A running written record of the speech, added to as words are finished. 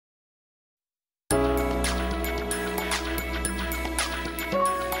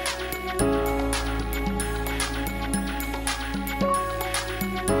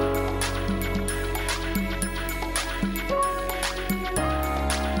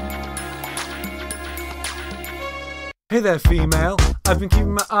Hey there female, I've been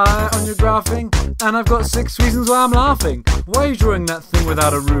keeping my eye on your graphing, and I've got 6 reasons why I'm laughing. Why are you drawing that thing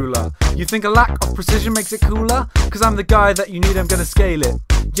without a ruler? You think a lack of precision makes it cooler? Cause I'm the guy that you need, I'm gonna scale it.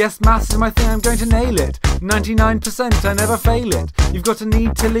 Yes, maths is my thing, I'm going to nail it. 99%, I never fail it. You've got a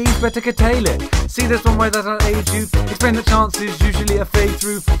need to leave, better curtail it. See, there's one way that I'll aid you. Explain the chances, usually a fade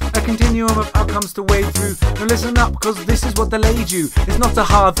through. A continuum of outcomes to wade through. Now listen up, cause this is what delayed you. It's not a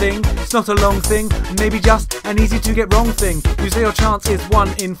hard thing, it's not a long thing. Maybe just an easy to get wrong thing. You say your chance is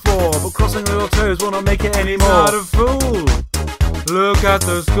 1 in 4, but crossing your toes will not make it anymore. Not a fool. Look at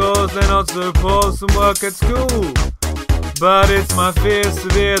those scores, they're not so poor. Some work at school, but it's my fear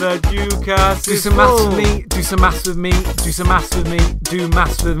severe that you cast. Do some maths with me, do some maths with me, do some maths with me, do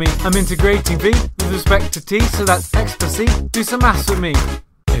maths with me. I'm integrating V with respect to T, so that's X plus C. Do some maths with me.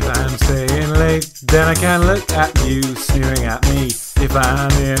 If I'm staying late, then I can look at you sneering at me. If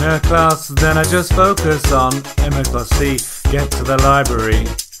I'm in a class, then I just focus on MX plus C. Get to the library,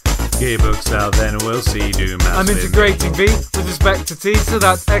 get your books out, then we'll see. Do maths I'm with integrating me. V with respect to T, so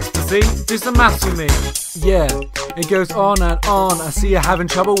that's X plus C. Do some maths with me. Yeah, it goes on and on. I see you're having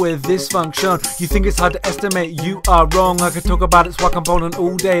trouble with this function. You think it's hard to estimate, you are wrong. I could talk about its Y component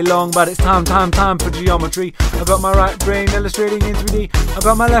all day long, but it's time for geometry. I've got my right brain illustrating in 3D. I've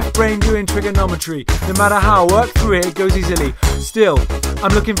got my left brain doing trigonometry. No matter how I work through it, it goes easily. Still,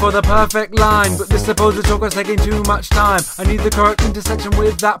 I'm looking for the perfect line, but this supposed talk is taking too much time. I need the correct intersection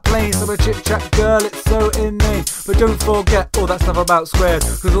with that plane. So a chit-chat girl, it's so inane. But don't forget all that stuff about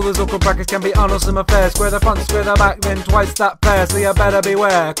squares, cause all those awkward brackets can be unawesome affairs. Square the front, square the back, then twice that pair, so you better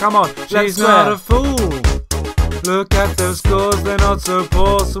beware. Come on, let's She's square. not a fool. Look at those scores, they're not so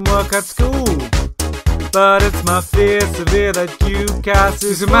poor. Some work at school, but it's my fear severe that you cast.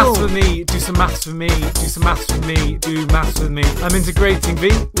 Do some maths with me, do some maths with me, do some maths with me, do maths with me. I'm integrating V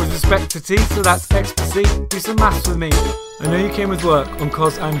with respect to T, so that's X plus C. Do some maths with me. I know you came with work on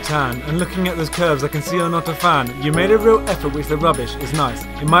Cos I'm tan, and looking at those curves I can see you're not a fan. You made a real effort, which the rubbish is nice.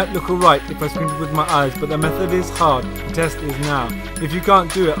 It might look alright if I squinted with my eyes, but the method is hard, the test is now. If you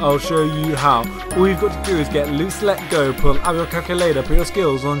can't do it, I'll show you how. All you've got to do is get loose, let go, pull out your calculator, put your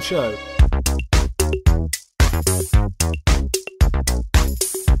skills on show.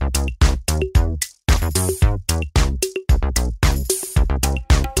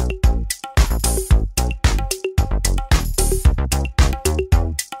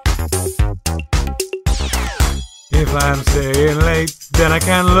 If I'm staying late, then I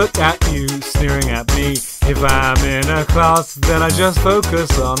can look at you sneering at me. If I'm in a class, then I just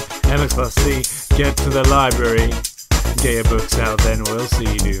focus on MX plus C. Get to the library, get your books out, then we'll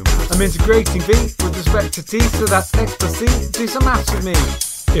see. Do maths. I'm integrating V with respect to T, so that's X plus C. Do some maths with me.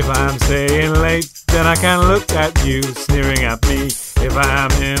 If I'm staying late, then I can look at you sneering at me. If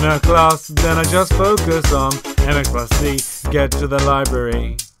I'm in a class, then I just focus on MX plus C. Get to the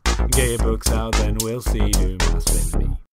library, get your books out, then we'll see. Do maths with me.